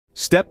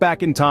Step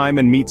back in time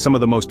and meet some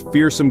of the most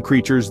fearsome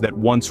creatures that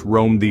once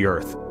roamed the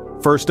earth.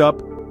 First up,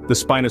 the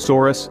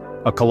Spinosaurus,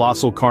 a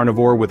colossal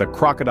carnivore with a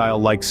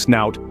crocodile-like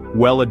snout,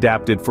 well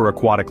adapted for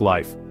aquatic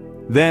life.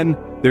 Then,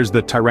 there's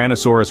the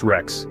Tyrannosaurus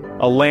rex,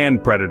 a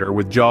land predator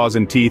with jaws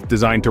and teeth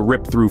designed to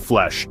rip through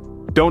flesh.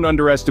 Don't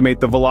underestimate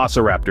the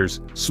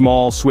velociraptors,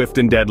 small, swift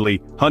and deadly,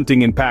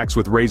 hunting in packs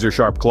with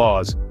razor-sharp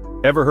claws.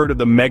 Ever heard of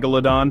the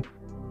megalodon?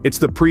 It's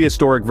the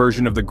prehistoric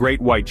version of the great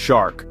white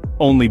shark,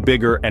 only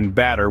bigger and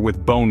badder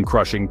with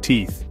bone-crushing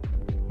teeth.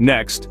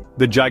 Next,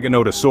 the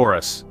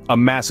Giganotosaurus, a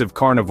massive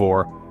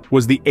carnivore,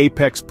 was the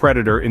apex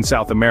predator in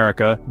South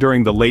America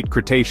during the late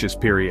Cretaceous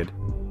period.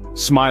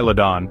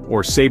 Smilodon,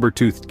 or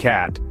saber-toothed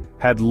cat,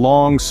 had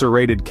long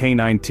serrated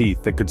canine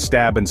teeth that could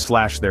stab and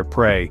slash their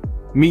prey.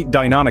 Meet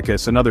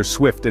Deinonychus, another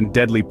swift and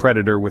deadly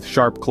predator with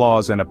sharp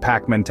claws and a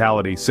pack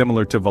mentality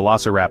similar to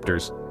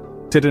velociraptors.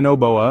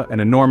 Titanoboa, an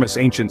enormous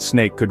ancient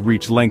snake, could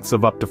reach lengths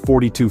of up to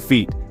 42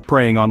 feet,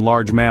 preying on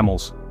large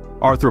mammals.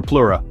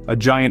 Arthropleura, a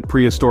giant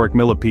prehistoric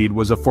millipede,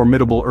 was a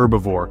formidable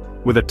herbivore,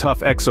 with a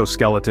tough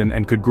exoskeleton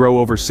and could grow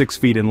over 6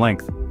 feet in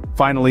length.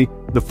 Finally,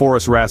 the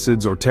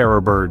Phorusrhacids or terror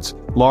birds.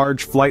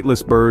 Large,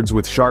 flightless birds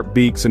with sharp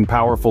beaks and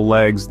powerful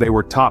legs, they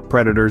were top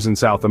predators in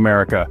South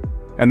America.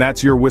 And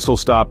that's your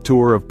whistle-stop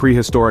tour of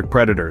prehistoric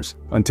predators.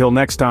 Until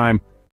next time,